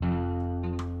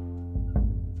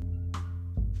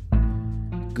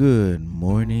Good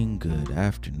morning, good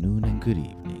afternoon, and good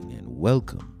evening, and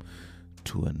welcome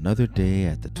to another day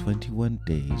at the 21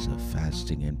 days of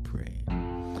fasting and praying.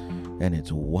 And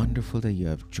it's wonderful that you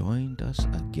have joined us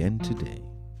again today.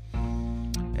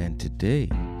 And today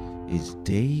is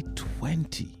day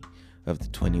 20 of the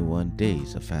 21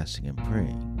 days of fasting and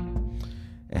praying.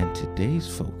 And today's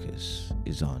focus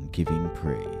is on giving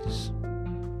praise.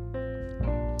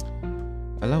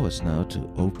 Allow us now to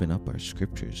open up our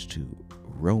scriptures to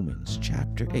Romans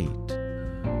chapter 8,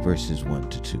 verses 1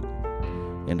 to 2,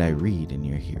 and I read in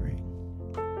your hearing.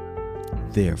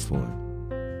 Therefore,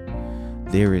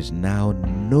 there is now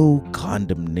no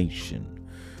condemnation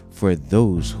for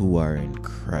those who are in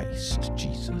Christ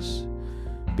Jesus,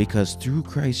 because through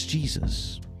Christ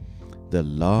Jesus, the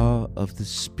law of the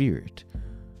Spirit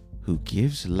who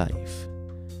gives life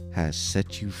has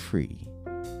set you free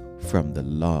from the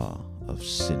law of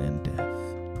sin and death.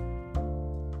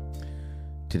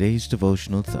 Today's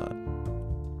devotional thought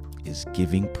is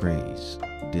giving praise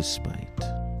despite.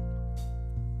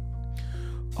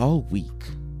 All week,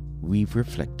 we've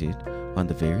reflected on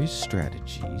the various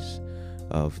strategies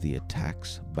of the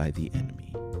attacks by the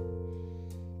enemy.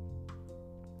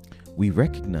 We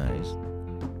recognize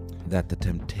that the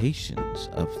temptations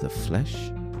of the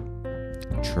flesh,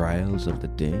 trials of the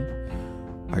day,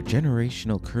 are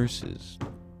generational curses,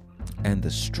 and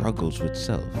the struggles with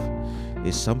self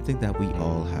is something that we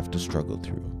all have to struggle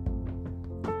through.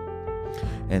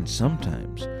 And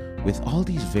sometimes, with all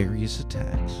these various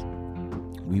attacks,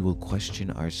 we will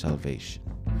question our salvation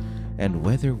and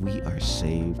whether we are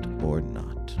saved or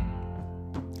not.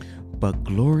 But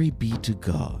glory be to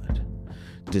God,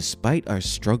 despite our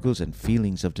struggles and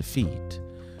feelings of defeat,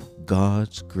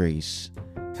 God's grace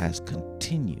has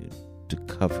continued to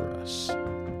cover us,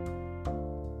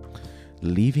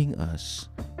 leaving us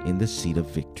in the seat of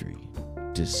victory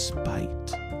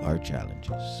despite our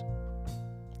challenges.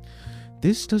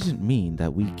 This doesn't mean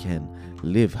that we can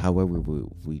live however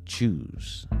we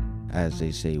choose, as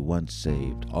they say, once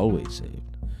saved, always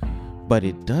saved. But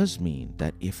it does mean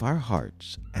that if our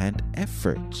hearts and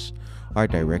efforts are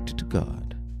directed to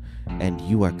God, and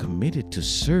you are committed to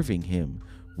serving Him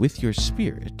with your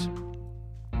spirit,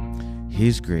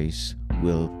 His grace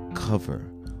will cover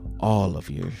all of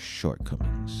your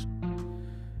shortcomings.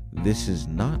 This is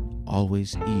not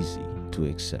always easy to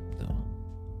accept,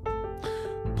 though.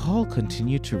 Paul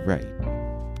continued to write,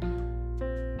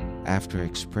 after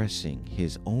expressing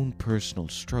his own personal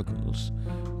struggles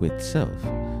with self,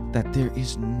 that there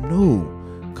is no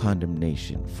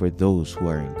condemnation for those who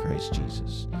are in Christ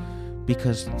Jesus,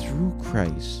 because through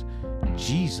Christ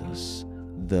Jesus,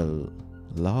 the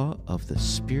law of the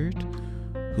Spirit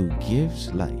who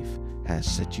gives life has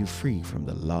set you free from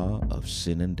the law of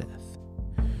sin and death.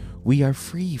 We are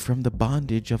free from the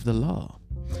bondage of the law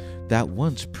that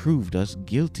once proved us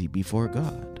guilty before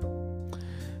God.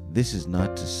 This is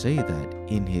not to say that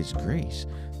in His grace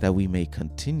that we may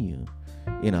continue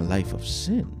in a life of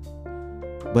sin,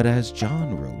 but as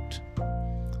John wrote,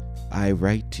 I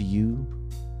write to you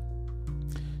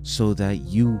so that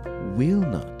you will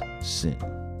not sin.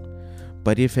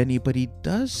 But if anybody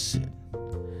does sin,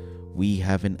 we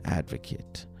have an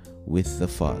advocate with the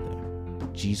Father,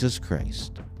 Jesus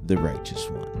Christ, the righteous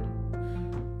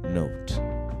one. Note,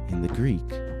 in the Greek,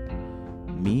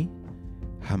 mi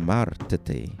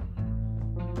hamartete,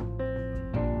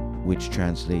 which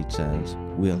translates as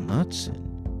will not sin,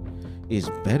 is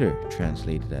better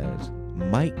translated as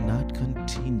might not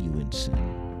continue in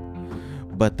sin.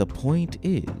 But the point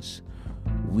is,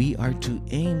 we are to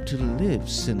aim to live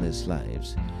sinless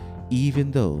lives,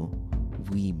 even though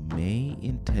we may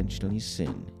intentionally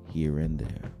sin here and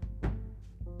there.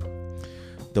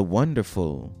 The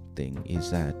wonderful thing is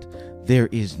that there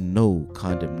is no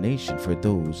condemnation for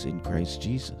those in Christ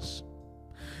Jesus.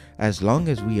 As long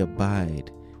as we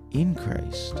abide in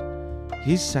Christ,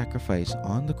 His sacrifice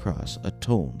on the cross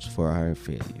atones for our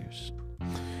failures.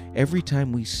 Every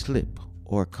time we slip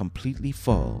or completely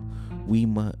fall, we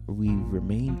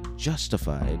remain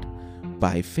justified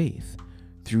by faith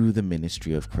through the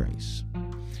ministry of Christ,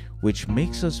 which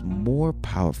makes us more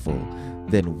powerful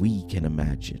than we can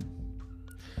imagine.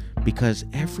 Because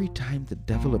every time the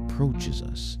devil approaches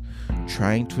us,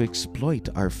 trying to exploit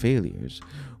our failures,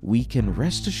 we can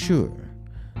rest assured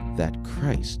that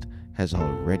Christ has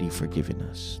already forgiven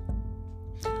us.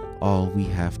 All we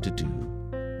have to do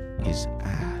is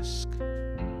ask.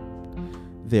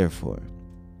 Therefore,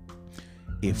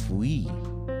 if we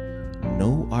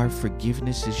know our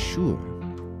forgiveness is sure,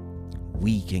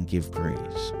 we can give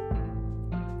praise.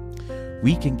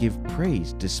 We can give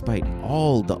praise despite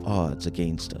all the odds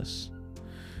against us.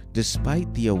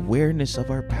 despite the awareness of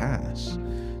our past,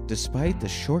 despite the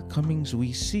shortcomings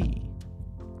we see,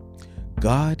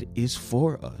 God is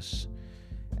for us.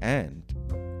 And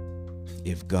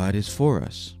if God is for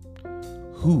us,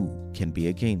 who can be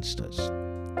against us?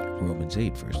 Romans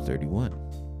 8, verse 31.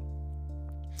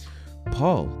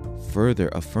 Paul further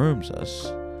affirms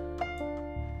us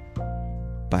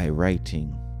by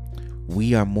writing,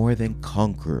 "We are more than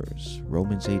conquerors,"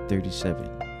 Romans 8:37,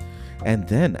 and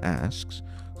then asks,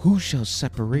 "Who shall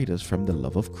separate us from the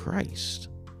love of Christ?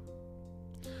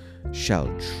 Shall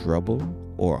trouble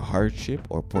or hardship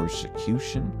or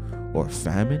persecution or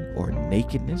famine or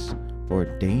nakedness or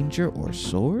danger or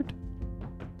sword?"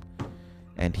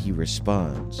 And he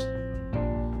responds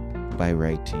by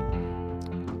writing,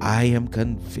 "I am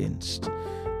convinced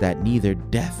that neither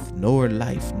death nor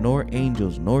life nor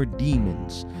angels nor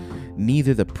demons,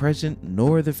 neither the present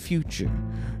nor the future,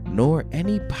 nor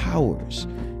any powers,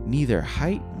 neither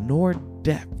height nor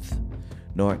depth,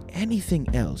 nor anything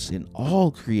else in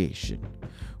all creation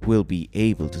will be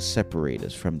able to separate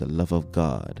us from the love of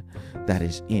God that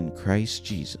is in Christ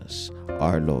Jesus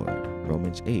our Lord."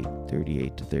 Romans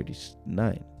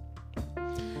 8:38-39.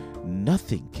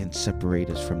 Nothing can separate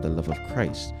us from the love of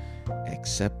Christ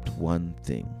except one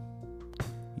thing: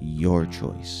 your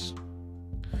choice.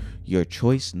 Your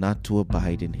choice not to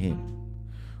abide in Him,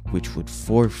 which would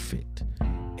forfeit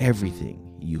everything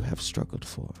you have struggled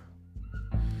for.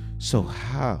 So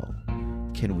how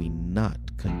can we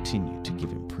not continue to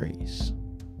give Him praise?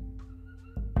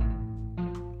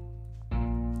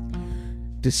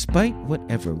 Despite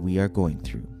whatever we are going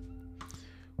through,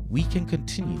 we can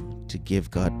continue to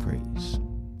give God praise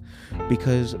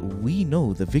because we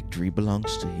know the victory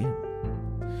belongs to Him.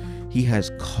 He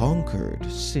has conquered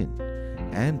sin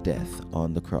and death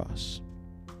on the cross,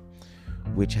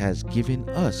 which has given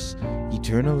us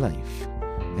eternal life,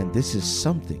 and this is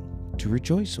something to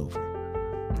rejoice over.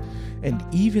 And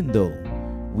even though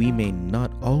we may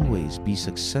not always be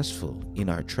successful in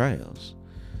our trials,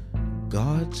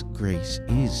 God's grace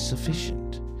is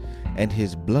sufficient, and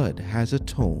His blood has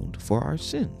atoned for our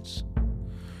sins.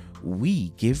 We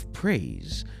give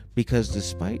praise because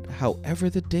despite however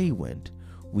the day went,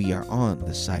 we are on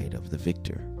the side of the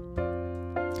victor.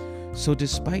 So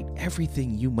despite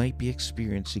everything you might be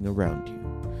experiencing around you,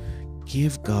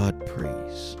 give God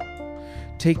praise.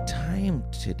 Take time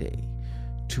today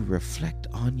to reflect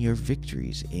on your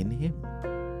victories in Him.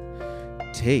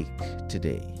 Take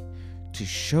today to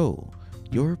show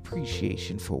your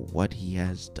appreciation for what He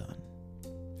has done.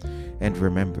 And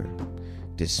remember,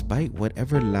 despite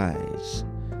whatever lies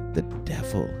the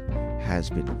devil has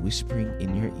been whispering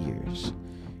in your ears,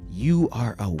 you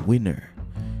are a winner.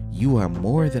 You are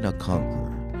more than a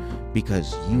conqueror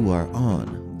because you are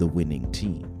on the winning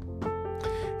team.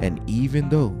 And even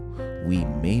though we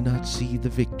may not see the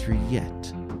victory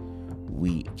yet,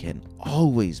 we can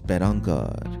always bet on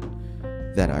God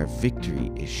that our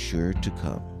victory is sure to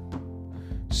come.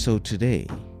 So today,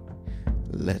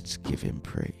 let's give Him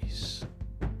praise.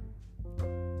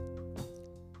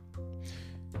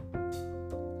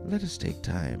 Let us take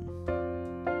time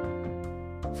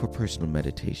for personal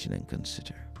meditation and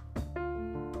consider.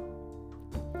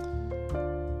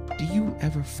 Do you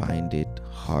ever find it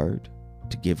hard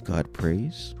to give God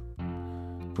praise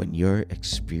when you're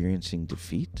experiencing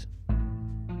defeat?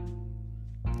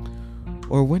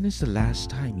 Or when is the last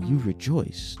time you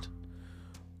rejoiced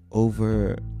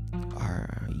over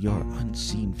your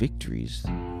unseen victories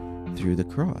through the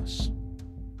cross?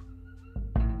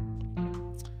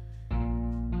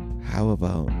 How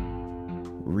about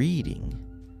reading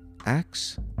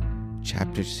Acts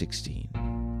chapter 16?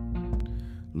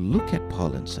 Look at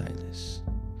Paul and Silas.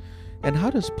 And how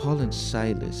does Paul and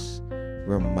Silas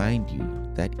remind you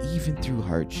that even through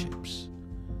hardships,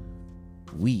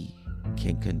 we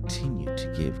can continue to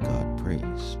give God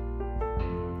praise?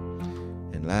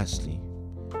 And lastly,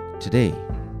 today,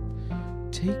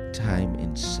 take time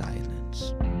in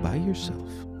silence by yourself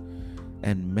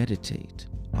and meditate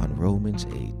on Romans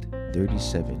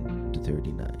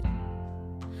 8:37-39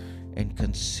 and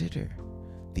consider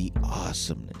the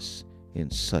awesomeness in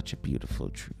such a beautiful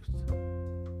truth.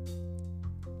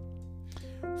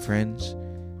 Friends,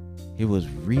 it was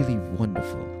really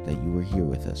wonderful that you were here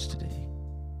with us today.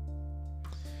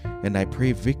 And I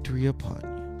pray victory upon you.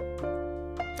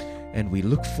 And we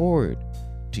look forward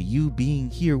to you being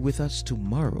here with us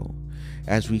tomorrow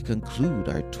as we conclude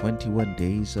our 21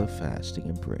 days of fasting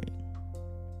and praying.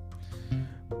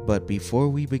 But before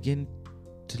we begin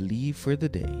to leave for the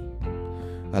day,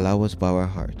 allow us bow our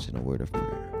hearts in a word of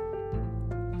prayer.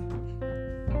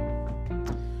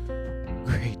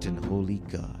 Great and holy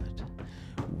God,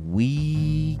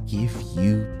 we give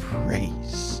you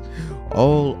praise.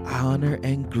 All honor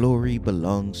and glory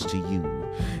belongs to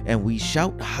you, and we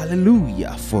shout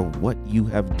hallelujah for what you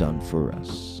have done for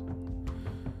us.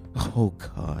 Oh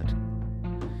God,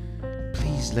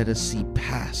 please let us see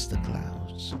past the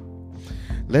clouds.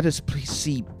 Let us please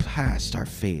see past our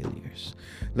failures.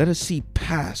 Let us see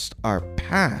past our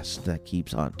past that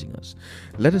keeps haunting us.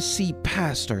 Let us see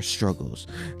past our struggles.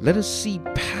 Let us see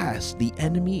past the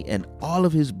enemy and all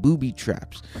of his booby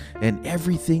traps and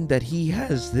everything that he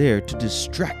has there to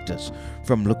distract us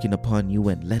from looking upon you,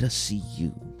 and let us see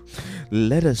you.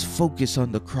 Let us focus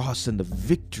on the cross and the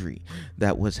victory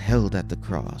that was held at the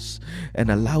cross,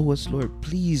 and allow us, Lord,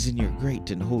 please, in your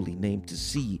great and holy name, to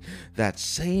see that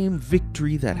same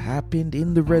victory that happened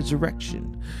in the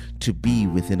resurrection to be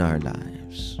within our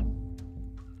lives.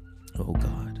 Oh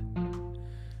God,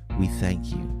 we thank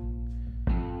you.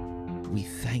 We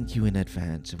thank you in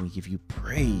advance, and we give you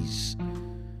praise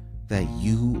that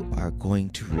you are going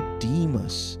to redeem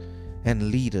us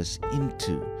and lead us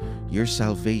into your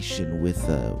salvation with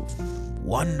a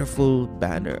wonderful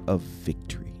banner of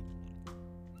victory.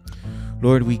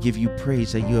 Lord, we give you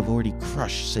praise that you have already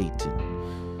crushed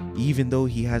Satan, even though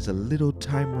he has a little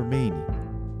time remaining,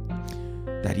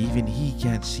 that even he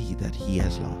can't see that he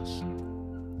has lost.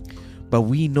 But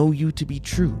we know you to be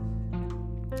true,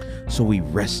 so we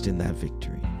rest in that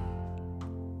victory.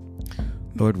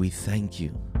 Lord, we thank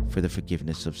you for the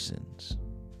forgiveness of sins.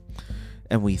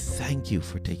 And we thank you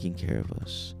for taking care of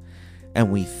us.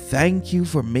 And we thank you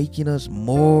for making us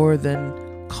more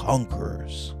than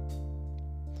conquerors.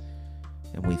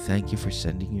 And we thank you for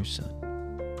sending your Son.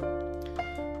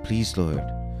 Please, Lord,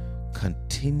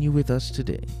 continue with us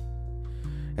today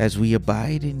as we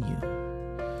abide in you,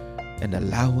 and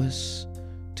allow us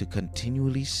to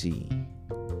continually see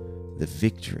the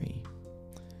victory,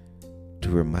 to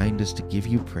remind us to give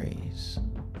you praise.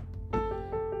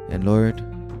 And Lord,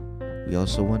 we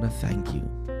also want to thank you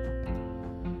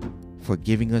for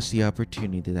giving us the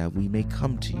opportunity that we may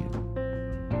come to you,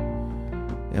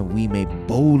 and we may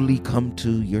boldly come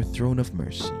to your throne of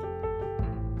mercy.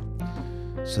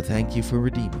 So thank you for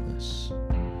redeeming us,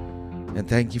 and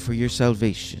thank you for your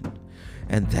salvation,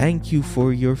 and thank you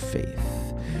for your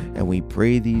faith. And we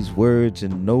pray these words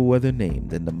in no other name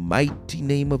than the mighty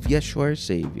name of Yeshua, our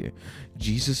Savior,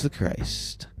 Jesus the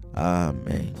Christ.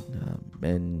 Amen.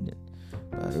 Amen.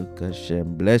 Baruch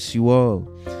Hashem. Bless you all,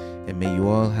 and may you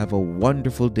all have a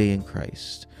wonderful day in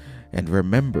Christ. And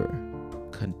remember,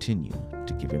 continue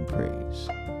to give him praise.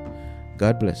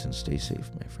 God bless and stay safe,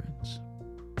 my friend.